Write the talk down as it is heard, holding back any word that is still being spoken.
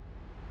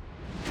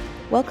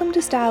Welcome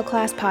to Style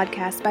Class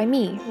Podcast by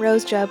me,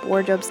 Rose Jubb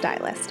Wardrobe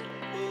Stylist.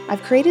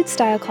 I've created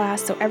Style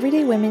Class so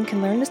everyday women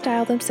can learn to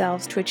style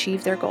themselves to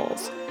achieve their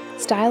goals.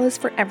 Style is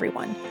for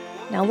everyone.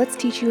 Now let's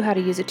teach you how to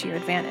use it to your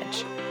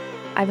advantage.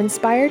 I've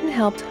inspired and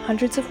helped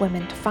hundreds of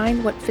women to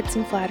find what fits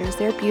and flatters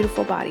their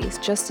beautiful bodies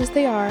just as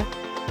they are,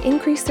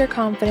 increase their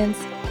confidence,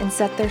 and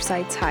set their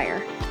sights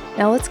higher.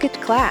 Now let's get to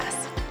class.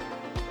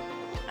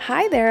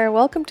 Hi there,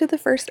 welcome to the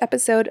first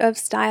episode of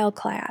Style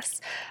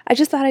Class. I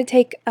just thought I'd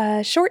take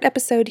a short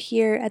episode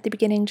here at the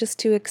beginning just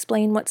to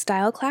explain what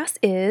Style Class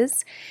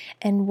is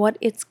and what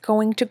it's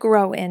going to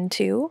grow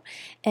into,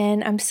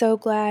 and I'm so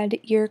glad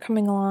you're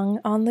coming along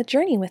on the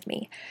journey with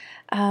me.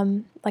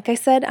 Like I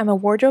said, I'm a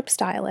wardrobe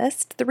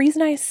stylist. The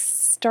reason I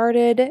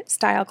started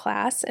Style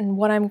Class and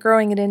what I'm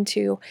growing it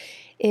into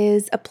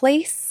is a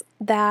place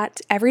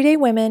that everyday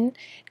women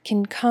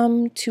can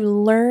come to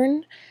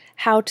learn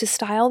how to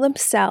style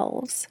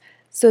themselves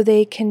so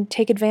they can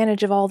take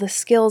advantage of all the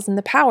skills and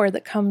the power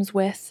that comes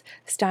with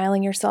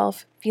styling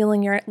yourself,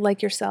 feeling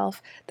like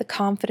yourself, the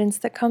confidence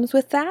that comes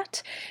with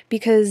that,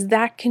 because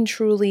that can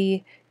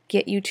truly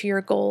get you to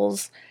your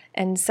goals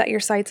and set your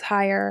sights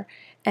higher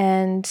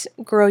and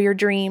grow your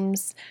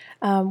dreams.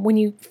 When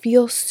you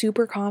feel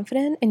super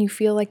confident and you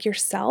feel like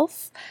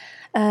yourself,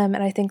 and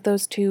I think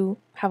those two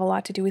have a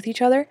lot to do with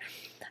each other,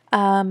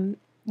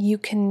 you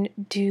can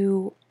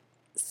do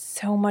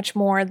so much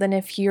more than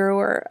if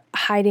you're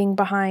hiding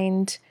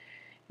behind,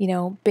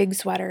 big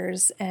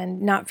sweaters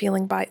and not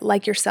feeling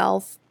like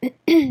yourself,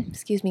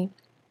 excuse me,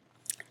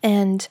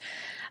 and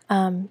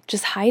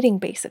just hiding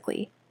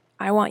basically.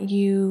 I want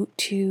you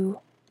to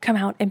come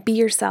out and be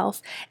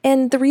yourself.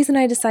 And the reason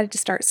I decided to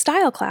start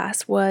Style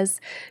Class was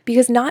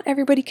because not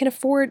everybody can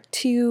afford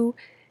to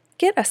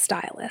get a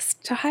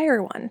stylist, to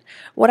hire one.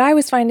 What I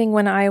was finding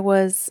when I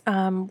was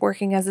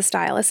working as a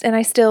stylist, and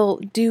I still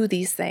do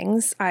these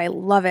things, I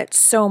love it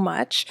so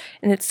much,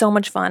 and it's so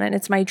much fun, and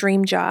it's my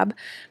dream job,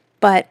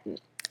 but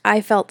I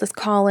felt this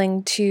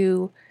calling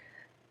to,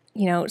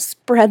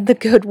 spread the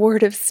good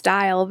word of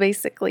style,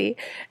 basically,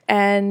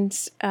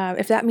 and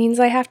if that means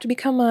I have to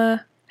become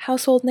a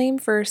household name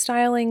for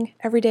styling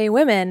everyday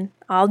women,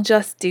 I'll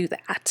just do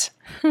that.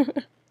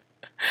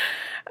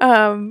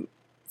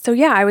 So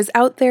yeah, I was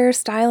out there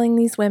styling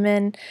these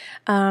women,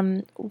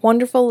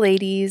 wonderful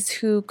ladies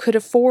who could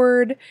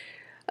afford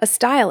a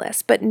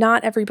stylist, but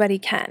not everybody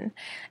can.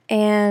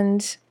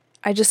 And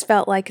I just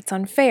felt like it's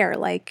unfair.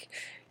 Like,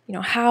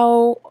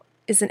 how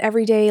is an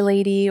everyday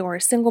lady or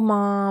a single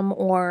mom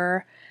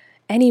or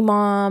any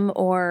mom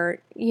or,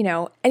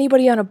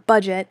 anybody on a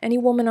budget, any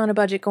woman on a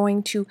budget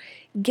going to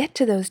get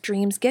to those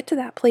dreams, get to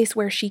that place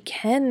where she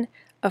can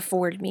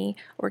afford me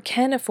or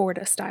can afford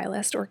a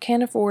stylist or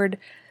can afford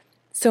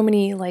so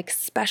many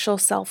special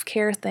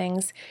self-care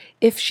things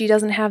if she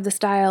doesn't have the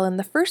style in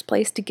the first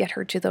place to get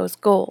her to those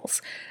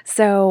goals.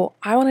 So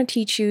I want to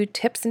teach you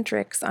tips and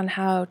tricks on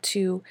how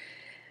to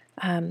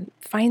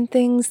find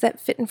things that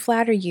fit and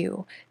flatter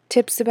you,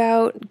 tips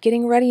about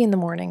getting ready in the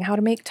morning, how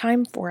to make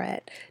time for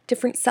it,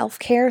 different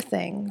self-care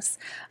things,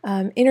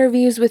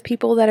 interviews with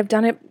people that have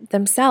done it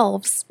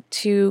themselves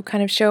to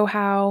kind of show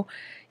how,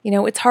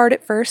 it's hard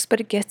at first, but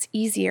it gets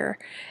easier.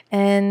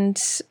 And,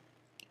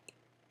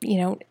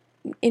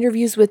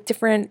 interviews with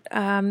different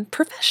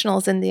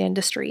professionals in the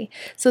industry.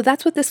 So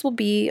that's what this will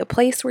be, a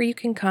place where you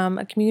can come,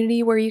 a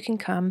community where you can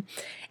come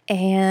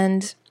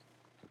and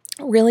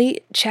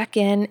really check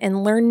in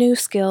and learn new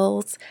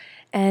skills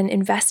and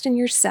invest in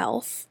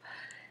yourself,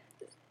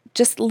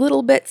 just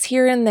little bits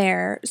here and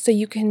there so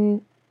you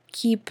can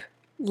keep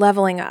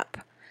leveling up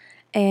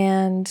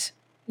and,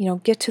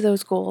 get to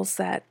those goals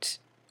that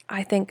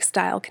I think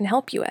style can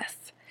help you with.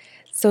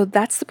 So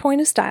that's the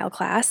point of Style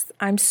Class.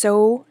 I'm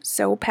so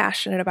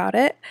passionate about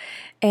it.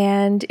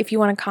 And if you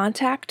want to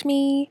contact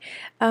me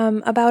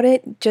about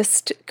it,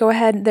 just go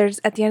ahead.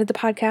 At the end of the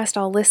podcast,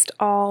 I'll list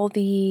all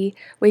the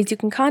ways you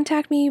can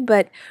contact me,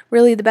 but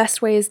really the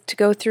best way is to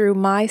go through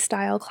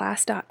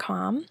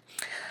mystyleclass.com.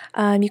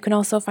 You can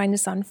also find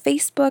us on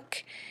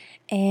Facebook,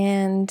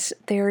 and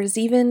there's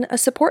even a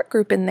support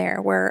group in there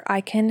where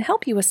I can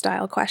help you with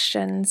style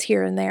questions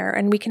here and there,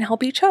 and we can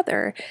help each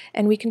other,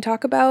 and we can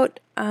talk about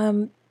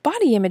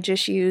body image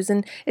issues,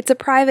 and it's a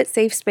private,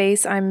 safe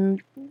space. I'm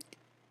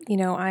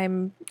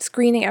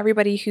screening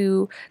everybody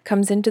who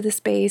comes into the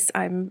space.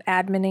 I'm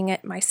adminning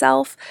it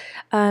myself,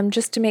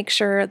 just to make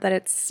sure that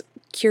it's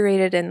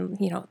curated and,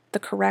 the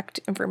correct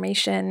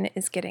information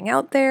is getting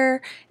out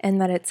there and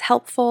that it's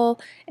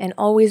helpful and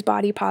always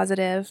body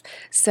positive.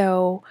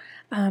 So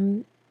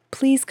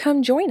please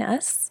come join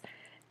us.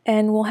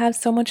 And we'll have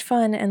so much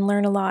fun and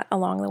learn a lot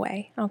along the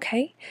way,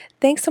 okay?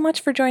 Thanks so much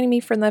for joining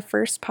me for the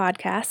first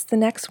podcast. The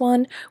next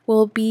one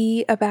will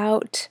be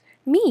about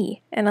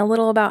me and a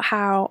little about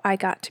how I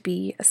got to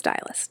be a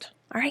stylist.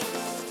 All right,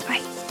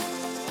 bye.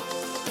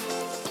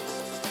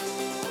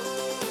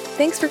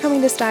 Thanks for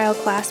coming to Style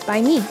Class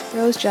by me,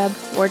 Rose Jubb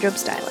Wardrobe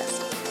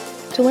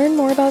Stylist. To learn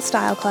more about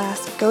Style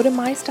Class, go to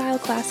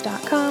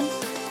mystyleclass.com,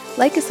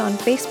 like us on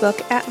Facebook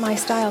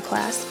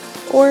 @mystyleclass,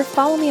 or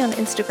follow me on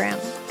Instagram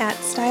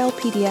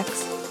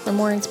 @stylepdx for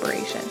more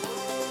inspiration.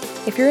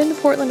 If you're in the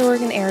Portland,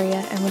 Oregon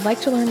area and would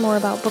like to learn more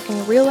about booking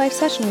a real-life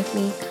session with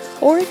me,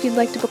 or if you'd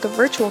like to book a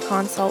virtual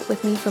consult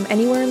with me from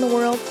anywhere in the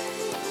world,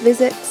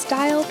 visit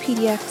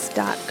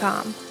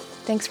stylepdx.com.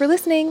 Thanks for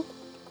listening!